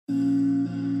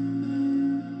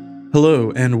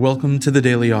Hello, and welcome to the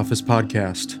Daily Office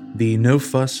Podcast, the no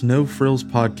fuss, no frills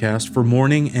podcast for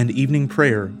morning and evening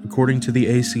prayer, according to the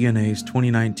ACNA's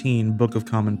 2019 Book of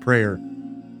Common Prayer.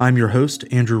 I'm your host,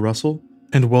 Andrew Russell,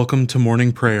 and welcome to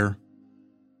morning prayer.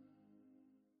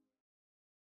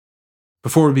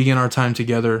 Before we begin our time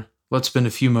together, let's spend a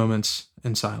few moments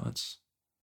in silence.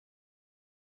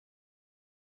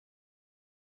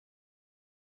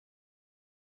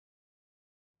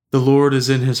 The Lord is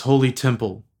in his holy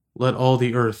temple. Let all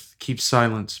the earth keep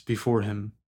silence before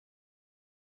him.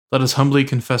 Let us humbly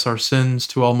confess our sins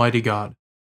to Almighty God.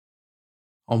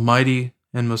 Almighty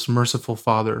and most merciful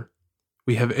Father,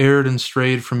 we have erred and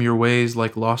strayed from your ways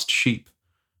like lost sheep.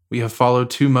 We have followed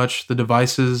too much the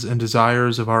devices and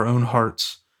desires of our own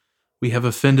hearts. We have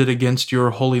offended against your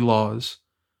holy laws.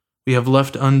 We have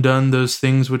left undone those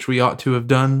things which we ought to have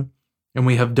done, and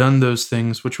we have done those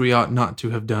things which we ought not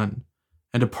to have done.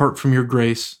 And apart from your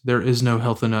grace, there is no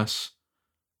health in us.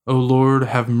 O Lord,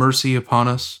 have mercy upon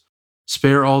us.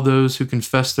 Spare all those who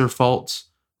confess their faults.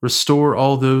 Restore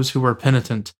all those who are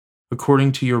penitent,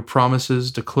 according to your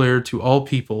promises declared to all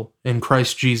people in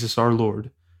Christ Jesus our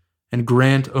Lord. And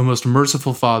grant, O most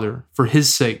merciful Father, for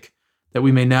his sake, that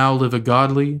we may now live a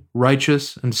godly,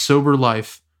 righteous, and sober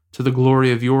life to the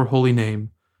glory of your holy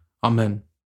name. Amen.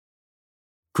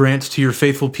 Grant to your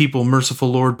faithful people,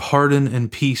 merciful Lord, pardon and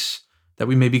peace, that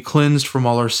we may be cleansed from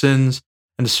all our sins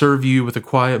and serve you with a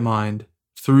quiet mind,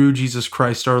 through Jesus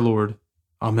Christ our Lord.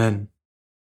 Amen.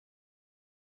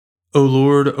 O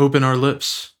Lord, open our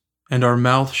lips, and our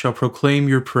mouth shall proclaim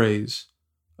your praise.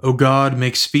 O God,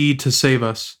 make speed to save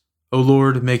us. O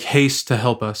Lord, make haste to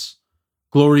help us.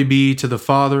 Glory be to the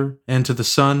Father, and to the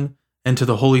Son, and to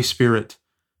the Holy Spirit,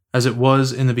 as it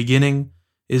was in the beginning,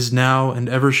 is now, and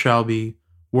ever shall be,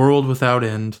 world without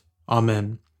end.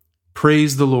 Amen.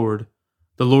 Praise the Lord.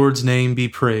 The Lord's name be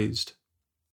praised.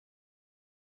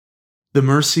 The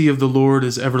mercy of the Lord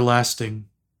is everlasting.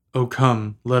 O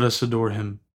come, let us adore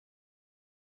him.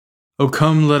 O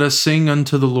come, let us sing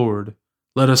unto the Lord.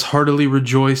 Let us heartily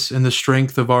rejoice in the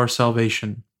strength of our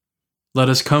salvation. Let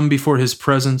us come before his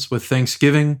presence with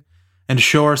thanksgiving, and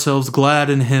show ourselves glad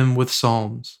in him with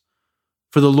psalms.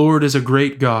 For the Lord is a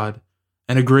great God,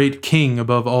 and a great King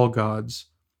above all gods.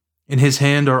 In his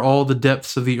hand are all the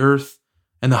depths of the earth,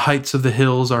 and the heights of the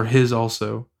hills are his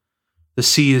also. The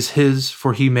sea is his,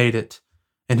 for he made it,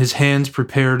 and his hands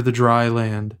prepared the dry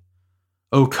land.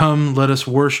 O come, let us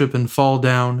worship and fall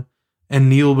down, and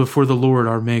kneel before the Lord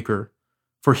our Maker.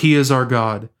 For he is our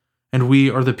God, and we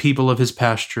are the people of his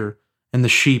pasture, and the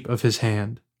sheep of his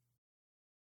hand.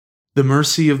 The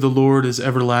mercy of the Lord is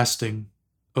everlasting.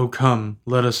 O come,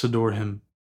 let us adore him.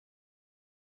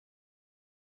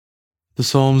 The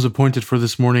psalms appointed for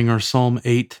this morning are Psalm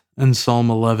 8 and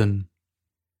Psalm 11.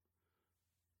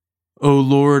 O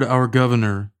Lord, our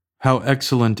Governor, how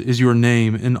excellent is your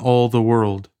name in all the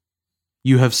world.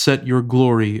 You have set your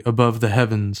glory above the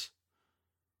heavens.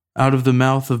 Out of the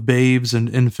mouth of babes and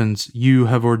infants you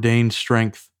have ordained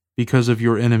strength because of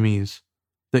your enemies,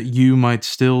 that you might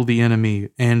still the enemy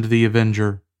and the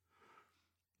avenger.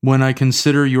 When I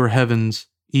consider your heavens,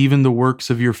 even the works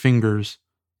of your fingers,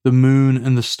 the moon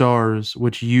and the stars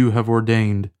which you have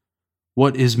ordained,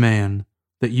 what is man,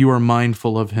 that you are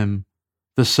mindful of him,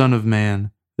 the Son of Man,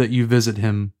 that you visit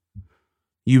him?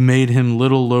 You made him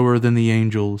little lower than the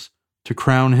angels, to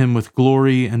crown him with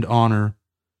glory and honor.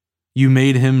 You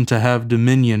made him to have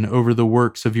dominion over the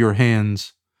works of your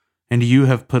hands, and you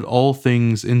have put all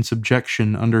things in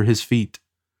subjection under his feet.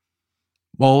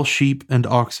 All sheep and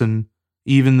oxen,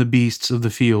 even the beasts of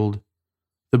the field,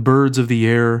 the birds of the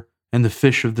air, and the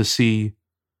fish of the sea,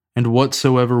 and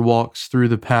whatsoever walks through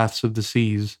the paths of the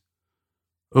seas.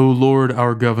 O Lord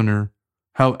our Governor,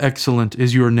 how excellent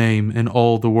is your name in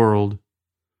all the world.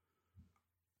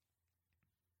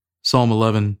 Psalm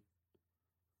 11.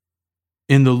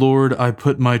 In the Lord I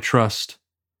put my trust.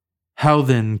 How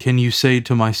then can you say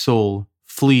to my soul,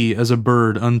 flee as a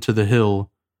bird unto the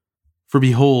hill? For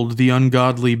behold, the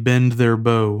ungodly bend their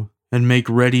bow, and make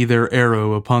ready their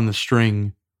arrow upon the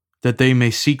string, that they may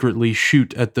secretly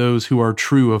shoot at those who are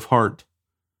true of heart.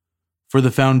 For the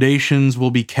foundations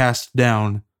will be cast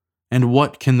down, and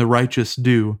what can the righteous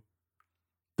do?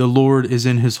 The Lord is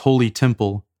in his holy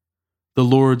temple. The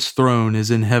Lord's throne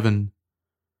is in heaven.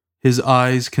 His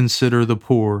eyes consider the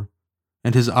poor,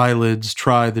 and his eyelids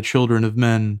try the children of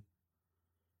men.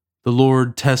 The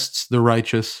Lord tests the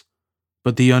righteous,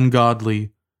 but the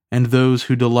ungodly, and those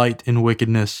who delight in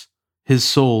wickedness, his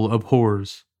soul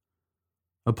abhors.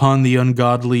 Upon the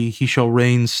ungodly he shall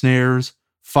rain snares,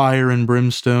 fire and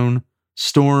brimstone,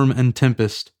 storm and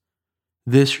tempest.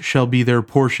 This shall be their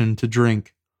portion to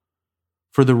drink.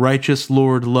 For the righteous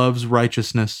Lord loves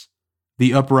righteousness.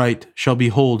 The upright shall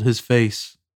behold his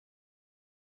face.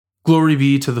 Glory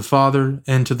be to the Father,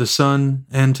 and to the Son,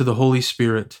 and to the Holy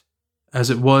Spirit, as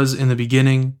it was in the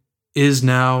beginning, is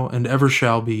now, and ever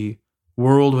shall be,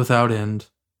 world without end.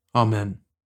 Amen.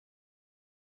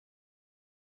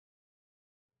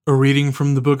 A reading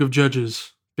from the book of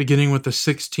Judges, beginning with the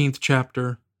 16th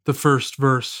chapter, the first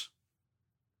verse.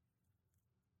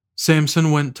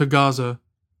 Samson went to Gaza,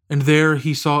 and there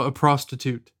he saw a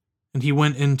prostitute, and he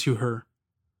went in to her.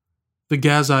 The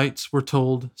Gazites were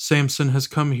told, "Samson has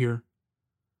come here."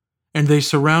 And they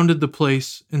surrounded the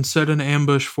place and set an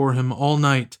ambush for him all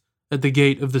night at the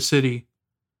gate of the city.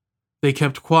 They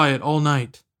kept quiet all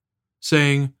night,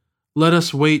 saying, "Let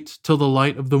us wait till the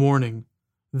light of the morning,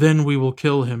 then we will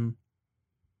kill him."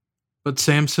 But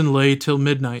Samson lay till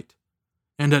midnight,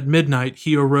 and at midnight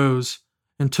he arose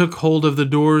and took hold of the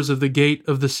doors of the gate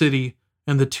of the city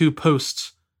and the two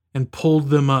posts, and pulled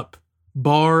them up,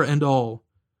 bar and all,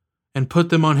 and put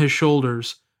them on his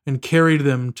shoulders, and carried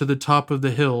them to the top of the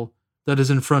hill that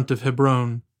is in front of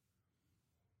Hebron.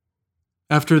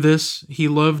 After this, he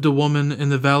loved a woman in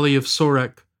the valley of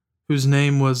Sorek, whose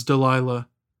name was Delilah.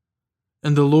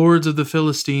 And the lords of the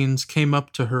Philistines came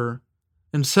up to her,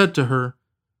 and said to her,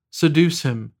 "Seduce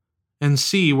him, and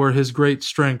see where his great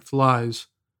strength lies,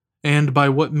 and by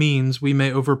what means we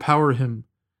may overpower him,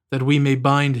 that we may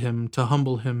bind him to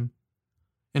humble him.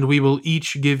 And we will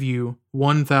each give you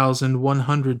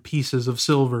 1,100 pieces of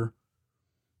silver."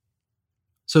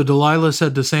 So Delilah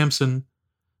said to Samson,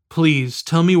 "Please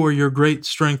tell me where your great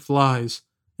strength lies,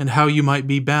 and how you might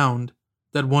be bound,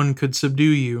 that one could subdue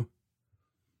you."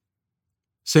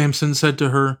 Samson said to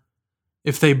her,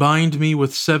 "If they bind me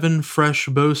with 7 fresh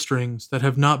bowstrings that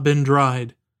have not been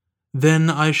dried, then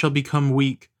I shall become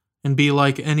weak and be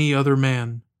like any other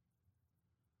man."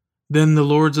 Then the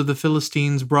lords of the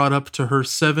Philistines brought up to her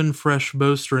 7 fresh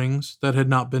bowstrings that had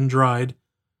not been dried,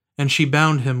 and she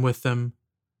bound him with them.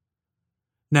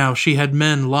 Now she had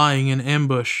men lying in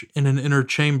ambush in an inner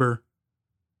chamber,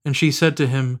 and she said to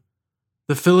him,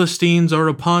 "The Philistines are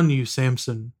upon you,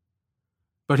 Samson."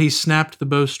 But he snapped the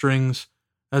bowstrings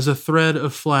as a thread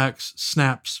of flax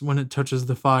snaps when it touches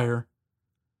the fire.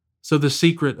 So the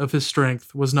secret of his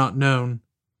strength was not known.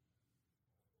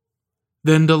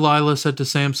 Then Delilah said to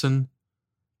Samson,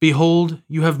 "Behold,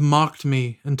 you have mocked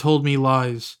me and told me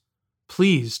lies.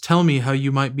 Please tell me how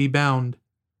you might be bound."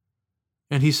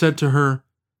 And he said to her,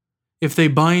 "If they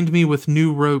bind me with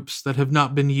new ropes that have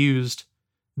not been used,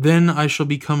 then I shall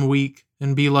become weak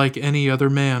and be like any other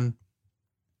man."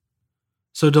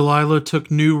 So Delilah took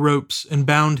new ropes and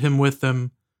bound him with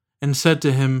them, and said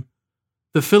to him,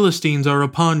 "The Philistines are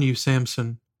upon you,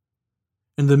 Samson."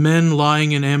 And the men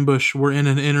lying in ambush were in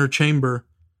an inner chamber,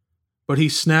 but he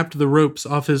snapped the ropes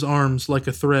off his arms like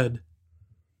a thread.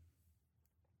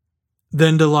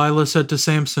 Then Delilah said to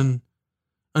Samson,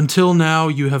 "Until now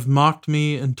you have mocked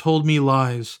me and told me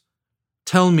lies.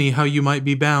 Tell me how you might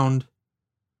be bound."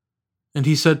 And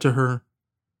he said to her,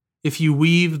 "If you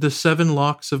weave the 7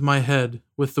 locks of my head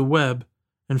with the web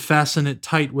and fasten it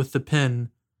tight with the pin,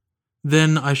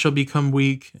 then I shall become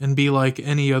weak and be like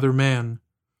any other man."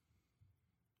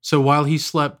 So while he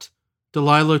slept,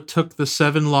 Delilah took the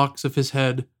 7 locks of his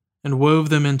head and wove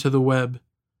them into the web.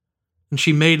 And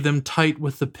she made them tight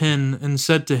with the pin and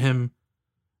said to him,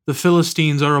 "The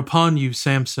Philistines are upon you,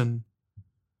 Samson."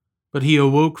 But he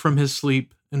awoke from his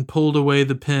sleep and pulled away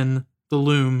the pin, the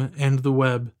loom, and the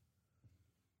web.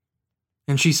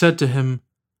 And she said to him,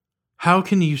 "How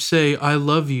can you say, 'I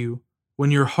love you,' when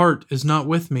your heart is not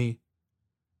with me?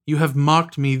 You have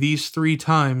mocked me these 3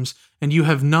 times, and you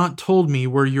have not told me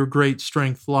where your great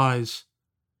strength lies."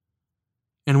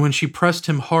 And when she pressed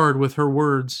him hard with her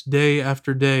words day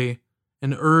after day,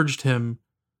 and urged him,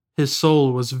 his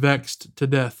soul was vexed to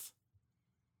death.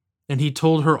 And he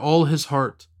told her all his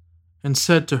heart, and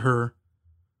said to her,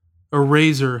 "A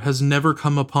razor has never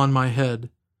come upon my head,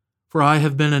 for I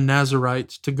have been a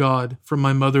Nazirite to God from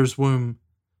my mother's womb.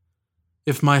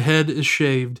 If my head is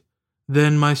shaved,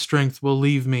 then my strength will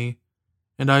leave me,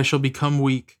 and I shall become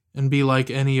weak and be like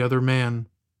any other man."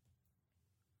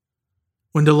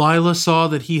 When Delilah saw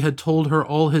that he had told her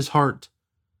all his heart,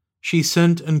 she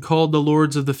sent and called the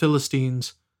lords of the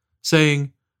Philistines,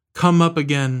 saying, "Come up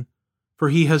again, for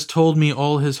he has told me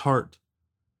all his heart."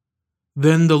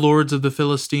 Then the lords of the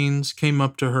Philistines came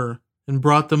up to her, and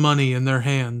brought the money in their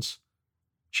hands.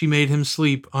 She made him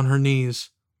sleep on her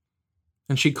knees.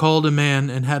 And she called a man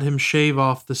and had him shave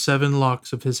off the 7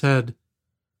 locks of his head.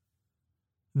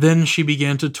 Then she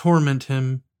began to torment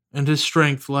him, and his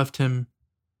strength left him.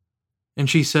 And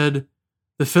she said,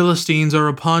 "The Philistines are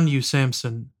upon you,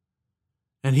 Samson."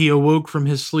 And he awoke from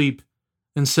his sleep,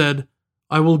 and said,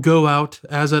 I will go out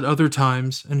as at other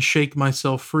times, and shake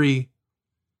myself free.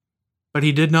 But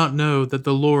he did not know that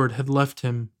the Lord had left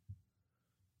him.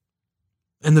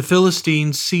 And the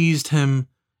Philistines seized him,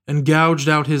 and gouged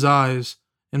out his eyes,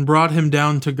 and brought him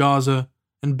down to Gaza,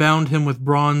 and bound him with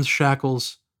bronze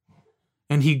shackles.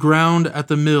 And he ground at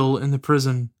the mill in the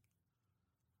prison.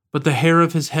 But the hair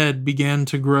of his head began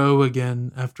to grow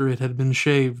again after it had been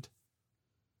shaved.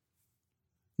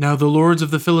 Now the lords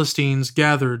of the Philistines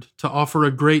gathered to offer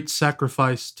a great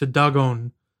sacrifice to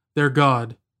Dagon, their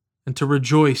god, and to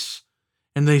rejoice.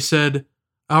 And they said,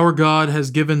 Our God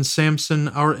has given Samson,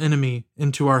 our enemy,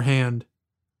 into our hand.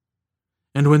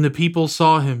 And when the people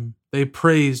saw him, they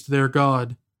praised their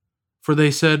God. For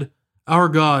they said, Our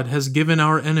God has given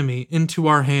our enemy into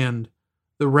our hand,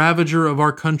 the ravager of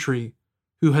our country,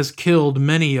 who has killed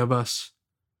many of us.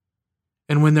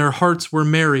 And when their hearts were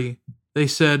merry, they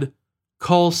said,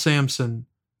 Call Samson,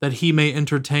 that he may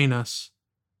entertain us.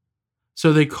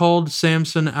 So they called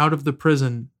Samson out of the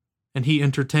prison, and he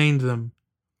entertained them.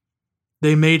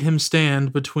 They made him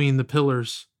stand between the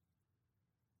pillars.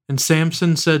 And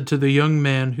Samson said to the young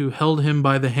man who held him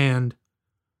by the hand,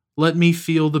 Let me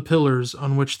feel the pillars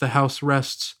on which the house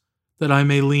rests, that I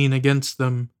may lean against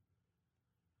them.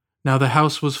 Now the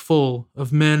house was full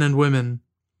of men and women.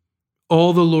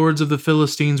 All the lords of the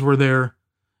Philistines were there,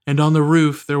 and on the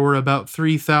roof there were about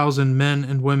 3,000 men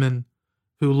and women,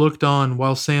 who looked on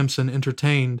while Samson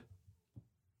entertained.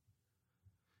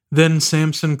 Then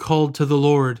Samson called to the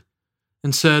Lord,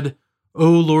 and said,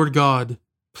 O Lord God,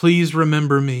 please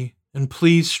remember me, and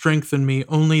please strengthen me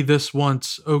only this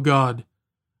once, O God,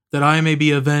 that I may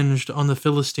be avenged on the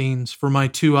Philistines for my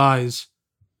 2 eyes.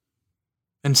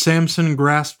 And Samson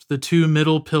grasped the 2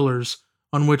 middle pillars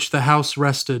on which the house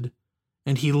rested,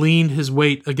 and he leaned his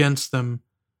weight against them,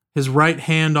 his right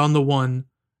hand on the one,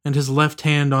 and his left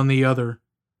hand on the other.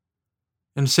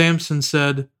 And Samson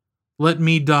said, Let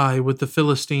me die with the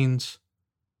Philistines.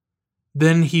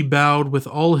 Then he bowed with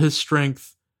all his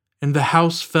strength, and the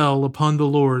house fell upon the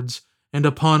lords, and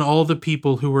upon all the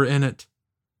people who were in it.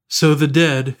 So the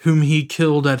dead, whom he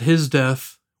killed at his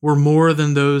death, were more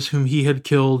than those whom he had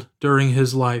killed during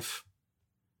his life.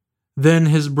 Then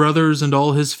his brothers and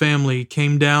all his family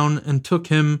came down and took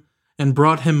him and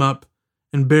brought him up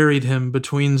and buried him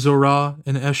between Zorah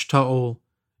and Eshtaol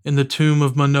in the tomb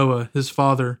of Manoah his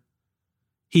father.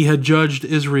 He had judged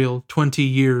Israel 20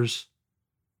 years.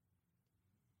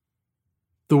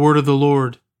 The word of the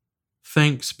Lord.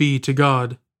 Thanks be to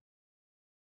God.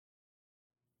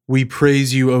 We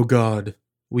praise you, O God.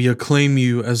 We acclaim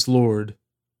you as Lord.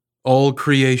 All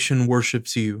creation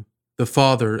worships you, the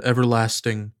Father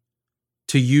everlasting.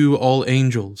 To you all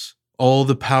angels, all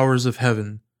the powers of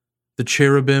heaven, the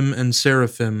cherubim and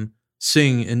seraphim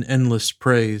sing in endless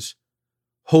praise.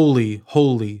 Holy,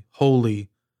 holy, holy,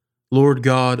 Lord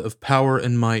God of power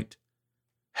and might.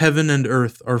 Heaven and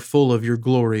earth are full of your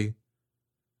glory.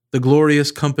 The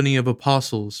glorious company of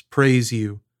apostles praise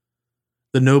you.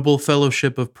 The noble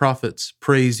fellowship of prophets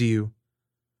praise you.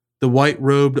 The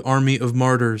white-robed army of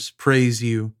martyrs praise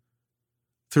you.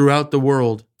 Throughout the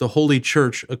world, the Holy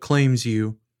Church acclaims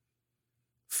you.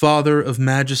 Father of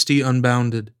majesty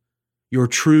unbounded, your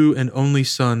true and only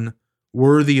Son,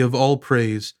 worthy of all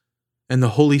praise, and the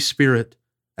Holy Spirit,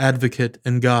 advocate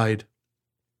and guide.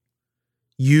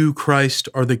 You, Christ,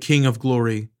 are the King of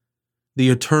glory, the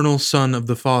eternal Son of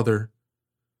the Father.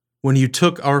 When you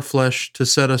took our flesh to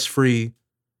set us free,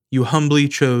 you humbly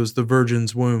chose the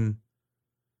Virgin's womb.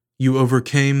 You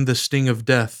overcame the sting of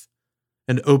death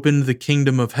and opened the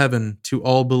kingdom of heaven to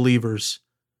all believers.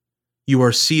 You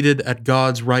are seated at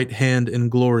God's right hand in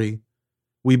glory.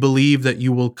 We believe that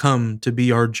you will come to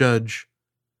be our judge.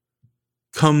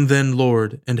 Come then,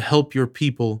 Lord, and help your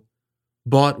people,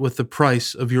 bought with the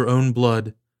price of your own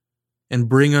blood, and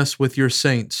bring us with your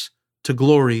saints to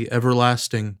glory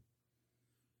everlasting.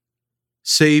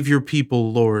 Save your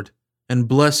people, Lord, and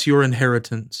bless your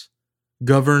inheritance.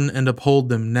 Govern and uphold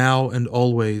them now and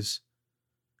always.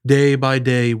 Day by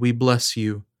day we bless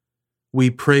you. We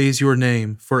praise your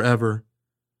name forever.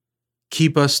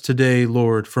 Keep us today,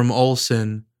 Lord, from all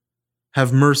sin.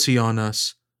 Have mercy on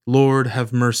us. Lord,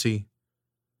 have mercy.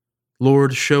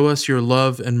 Lord, show us your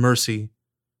love and mercy,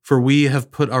 for we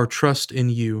have put our trust in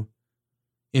you.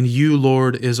 In you,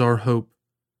 Lord, is our hope.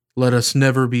 Let us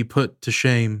never be put to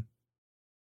shame.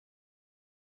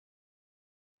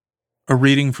 A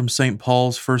reading from St.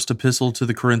 Paul's first epistle to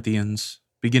the Corinthians,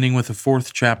 beginning with the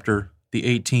 4th chapter, the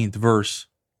 18th verse.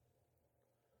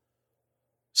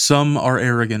 Some are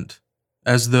arrogant,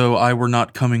 as though I were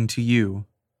not coming to you.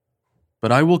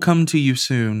 But I will come to you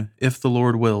soon, if the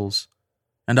Lord wills,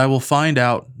 and I will find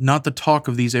out not the talk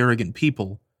of these arrogant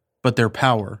people, but their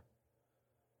power.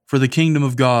 For the kingdom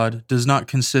of God does not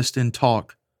consist in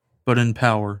talk, but in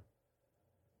power.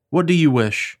 What do you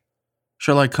wish?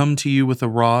 Shall I come to you with a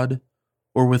rod,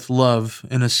 or with love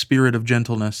in a spirit of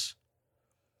gentleness?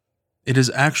 It is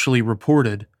actually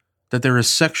reported that there is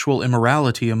sexual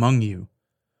immorality among you,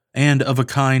 and of a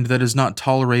kind that is not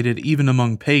tolerated even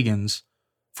among pagans,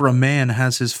 for a man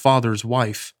has his father's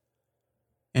wife.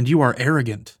 And you are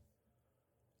arrogant.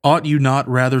 Ought you not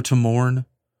rather to mourn?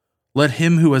 Let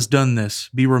him who has done this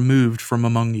be removed from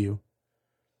among you.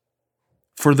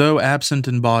 For though absent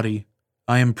in body,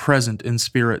 I am present in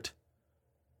spirit,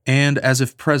 and as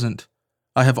if present,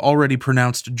 I have already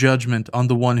pronounced judgment on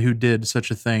the one who did such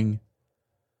a thing.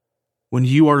 When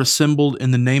you are assembled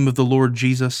in the name of the Lord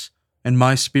Jesus, and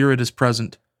my spirit is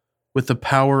present, with the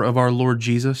power of our Lord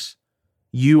Jesus,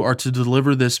 you are to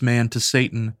deliver this man to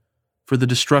Satan for the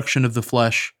destruction of the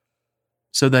flesh,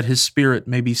 so that his spirit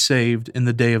may be saved in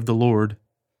the day of the Lord.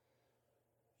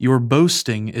 Your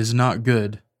boasting is not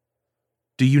good.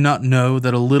 Do you not know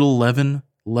that a little leaven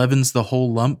leavens the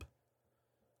whole lump?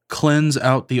 Cleanse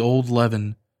out the old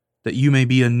leaven, that you may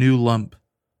be a new lump,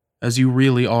 as you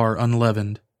really are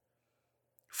unleavened.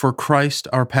 For Christ,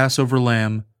 our Passover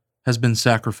lamb, has been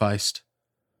sacrificed.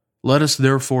 Let us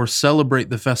therefore celebrate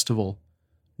the festival,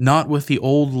 not with the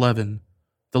old leaven,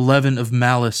 the leaven of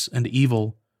malice and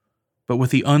evil, but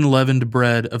with the unleavened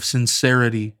bread of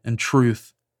sincerity and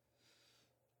truth.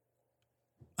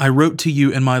 I wrote to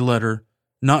you in my letter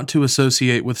not to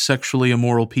associate with sexually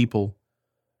immoral people,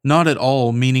 not at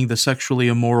all meaning the sexually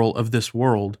immoral of this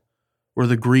world, or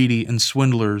the greedy and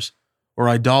swindlers, or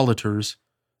idolaters,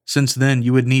 since then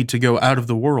you would need to go out of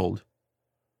the world.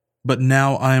 But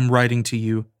now I am writing to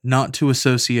you not to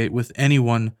associate with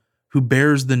anyone who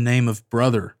bears the name of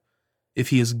brother, if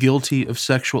he is guilty of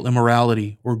sexual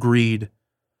immorality or greed,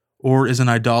 or is an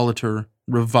idolater,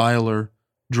 reviler,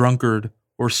 drunkard,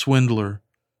 or swindler,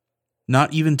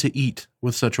 not even to eat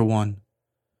with such a one.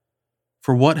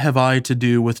 For what have I to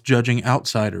do with judging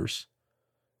outsiders?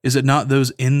 Is it not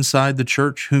those inside the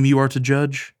church whom you are to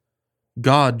judge?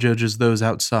 God judges those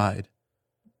outside.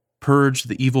 Purge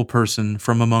the evil person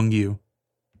from among you.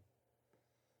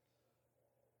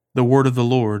 The word of the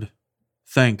Lord.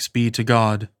 Thanks be to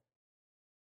God.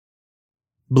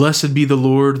 Blessed be the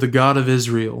Lord, the God of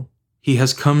Israel. He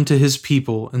has come to his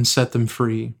people and set them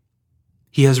free.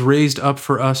 He has raised up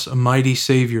for us a mighty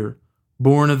Savior,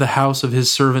 born of the house of his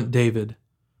servant David.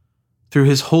 Through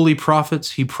his holy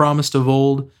prophets he promised of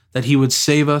old that he would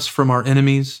save us from our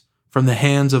enemies, from the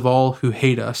hands of all who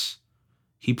hate us.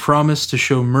 He promised to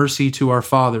show mercy to our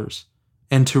fathers,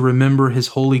 and to remember his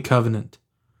holy covenant.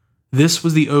 This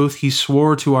was the oath he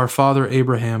swore to our father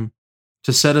Abraham,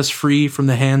 to set us free from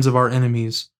the hands of our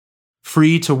enemies,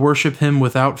 free to worship him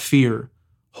without fear,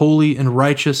 holy and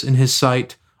righteous in his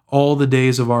sight all the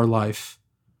days of our life.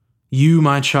 You,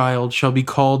 my child, shall be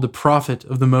called the prophet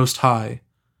of the Most High,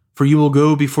 for you will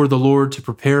go before the Lord to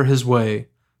prepare his way,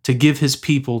 to give his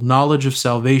people knowledge of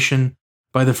salvation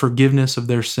by the forgiveness of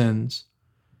their sins.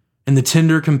 In the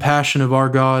tender compassion of our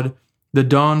God, the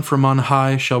dawn from on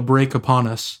high shall break upon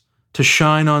us, to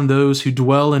shine on those who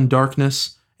dwell in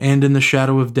darkness and in the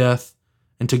shadow of death,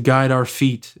 and to guide our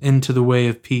feet into the way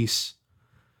of peace.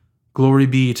 Glory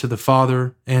be to the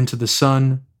Father, and to the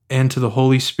Son, and to the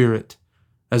Holy Spirit,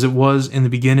 as it was in the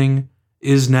beginning,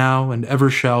 is now, and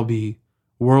ever shall be,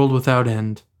 world without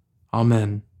end.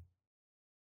 Amen.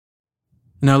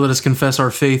 Now let us confess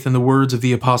our faith in the words of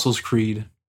the Apostles' Creed.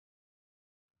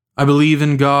 I believe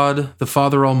in God, the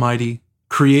Father Almighty,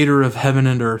 creator of heaven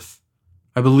and earth.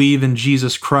 I believe in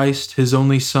Jesus Christ, his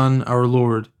only Son, our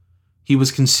Lord. He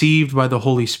was conceived by the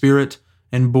Holy Spirit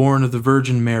and born of the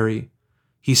Virgin Mary.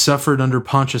 He suffered under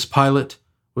Pontius Pilate,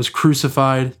 was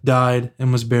crucified, died,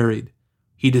 and was buried.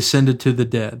 He descended to the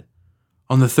dead.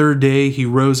 On the third day he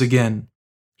rose again.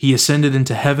 He ascended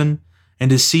into heaven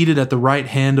and is seated at the right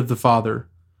hand of the Father.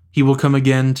 He will come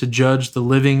again to judge the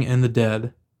living and the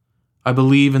dead. I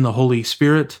believe in the Holy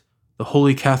Spirit, the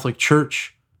Holy Catholic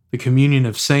Church, the communion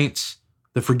of saints,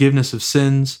 the forgiveness of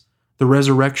sins, the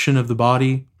resurrection of the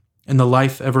body, and the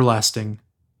life everlasting.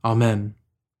 Amen.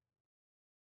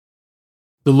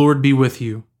 The Lord be with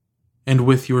you, and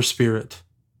with your spirit.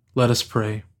 Let us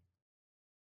pray.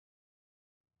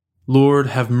 Lord,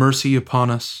 have mercy upon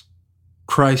us.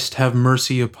 Christ, have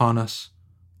mercy upon us.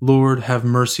 Lord, have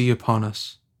mercy upon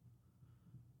us.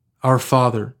 Our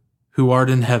Father, who art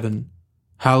in heaven,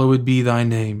 hallowed be thy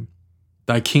name.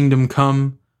 Thy kingdom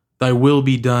come, thy will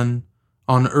be done,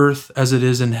 on earth as it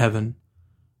is in heaven.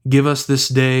 Give us this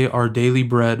day our daily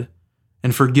bread,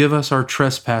 and forgive us our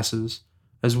trespasses,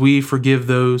 as we forgive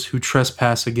those who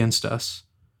trespass against us.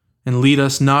 And lead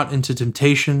us not into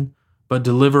temptation, but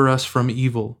deliver us from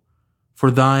evil. For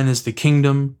thine is the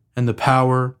kingdom, and the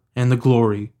power, and the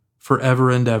glory, forever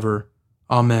and ever.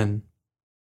 Amen.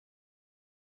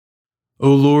 O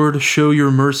Lord, show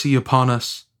your mercy upon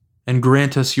us, and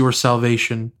grant us your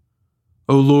salvation.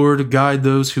 O Lord, guide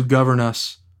those who govern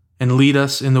us, and lead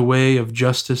us in the way of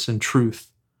justice and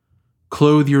truth.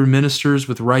 Clothe your ministers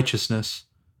with righteousness,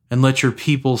 and let your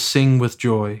people sing with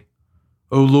joy.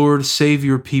 O Lord, save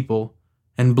your people,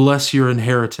 and bless your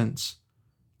inheritance.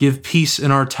 Give peace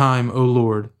in our time, O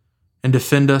Lord, and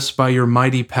defend us by your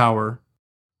mighty power.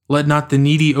 Let not the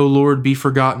needy, O Lord, be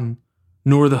forgotten,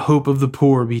 nor the hope of the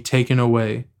poor be taken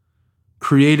away.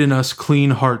 Create in us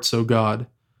clean hearts, O God,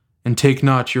 and take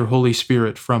not your Holy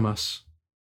Spirit from us.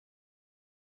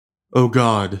 O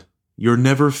God, your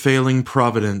never-failing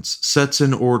providence sets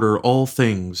in order all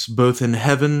things, both in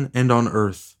heaven and on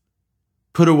earth.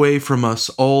 Put away from us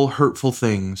all hurtful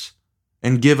things,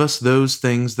 and give us those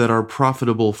things that are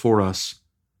profitable for us.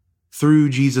 Through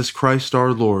Jesus Christ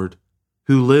our Lord,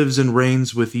 who lives and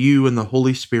reigns with you in the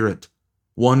Holy Spirit,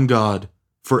 one God,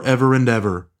 forever and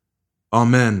ever.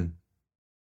 Amen.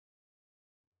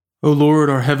 O Lord,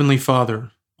 our heavenly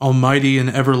Father, almighty and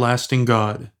everlasting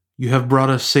God, you have brought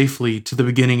us safely to the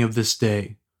beginning of this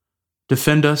day.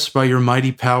 Defend us by your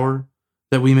mighty power,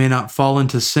 that we may not fall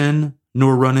into sin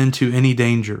nor run into any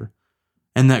danger,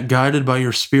 and that guided by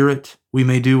your Spirit we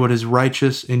may do what is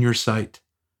righteous in your sight.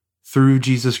 Through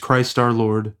Jesus Christ our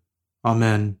Lord.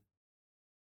 Amen.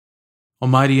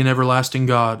 Almighty and everlasting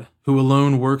God, who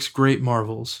alone works great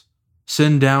marvels,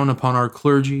 send down upon our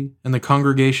clergy and the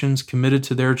congregations committed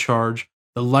to their charge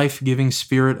the life-giving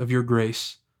Spirit of your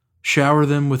grace. Shower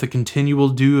them with a continual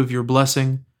dew of your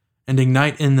blessing, and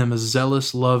ignite in them a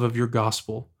zealous love of your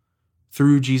gospel.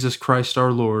 Through Jesus Christ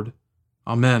our Lord.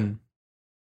 Amen.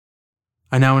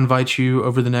 I now invite you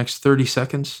over the next 30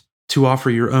 seconds to offer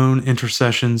your own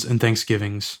intercessions and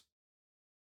thanksgivings.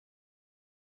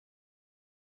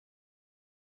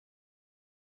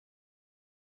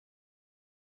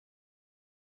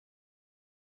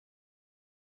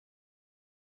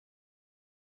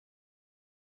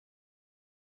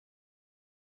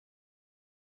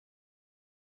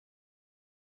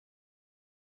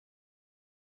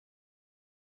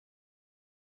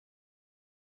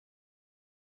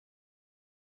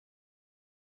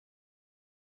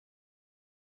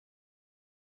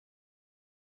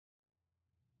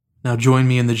 Now join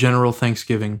me in the general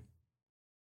thanksgiving.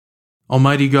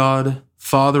 Almighty God,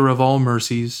 Father of all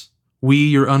mercies, we,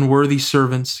 your unworthy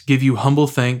servants, give you humble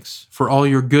thanks for all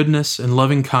your goodness and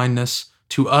loving kindness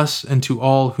to us and to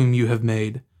all whom you have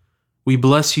made. We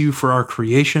bless you for our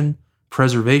creation,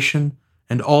 preservation,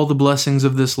 and all the blessings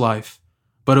of this life,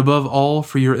 but above all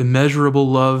for your immeasurable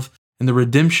love and the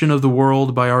redemption of the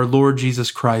world by our Lord Jesus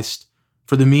Christ,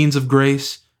 for the means of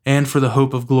grace and for the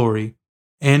hope of glory.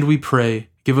 And we pray,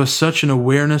 give us such an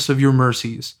awareness of your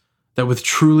mercies, that with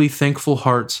truly thankful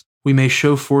hearts we may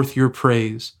show forth your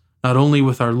praise, not only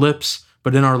with our lips,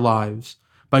 but in our lives,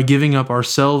 by giving up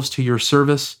ourselves to your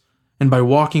service, and by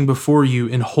walking before you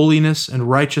in holiness and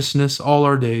righteousness all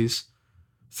our days.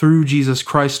 Through Jesus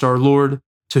Christ our Lord,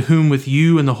 to whom with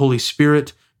you and the Holy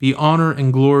Spirit be honor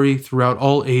and glory throughout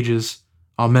all ages.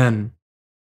 Amen.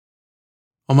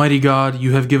 Almighty God,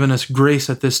 you have given us grace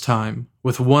at this time,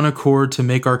 with one accord to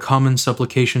make our common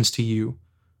supplications to you.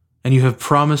 And you have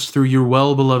promised through your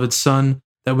well-beloved Son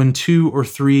that when 2 or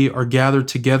 3 are gathered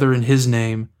together in his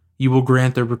name, you will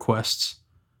grant their requests.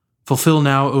 Fulfill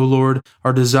now, O Lord,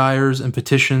 our desires and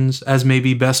petitions as may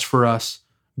be best for us,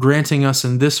 granting us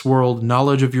in this world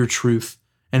knowledge of your truth,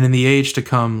 and in the age to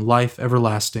come life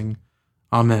everlasting.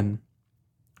 Amen.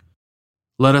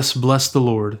 Let us bless the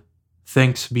Lord.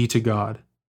 Thanks be to God.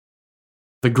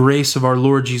 The grace of our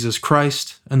Lord Jesus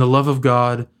Christ, and the love of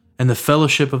God, and the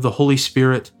fellowship of the Holy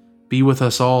Spirit be with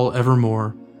us all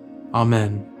evermore.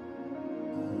 Amen.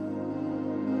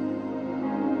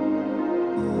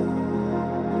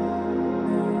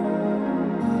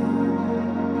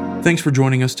 Thanks for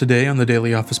joining us today on the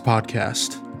Daily Office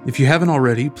Podcast. If you haven't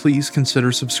already, please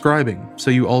consider subscribing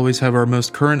so you always have our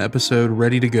most current episode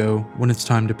ready to go when it's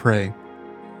time to pray.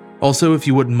 Also, if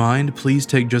you wouldn't mind, please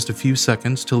take just a few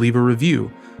seconds to leave a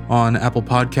review on Apple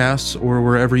Podcasts or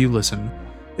wherever you listen.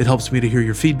 It helps me to hear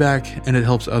your feedback, and it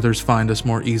helps others find us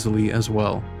more easily as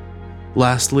well.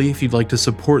 Lastly, if you'd like to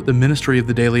support the ministry of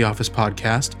the Daily Office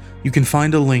Podcast, you can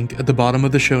find a link at the bottom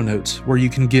of the show notes where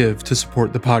you can give to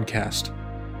support the podcast.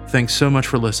 Thanks so much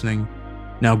for listening.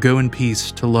 Now go in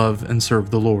peace to love and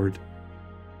serve the Lord.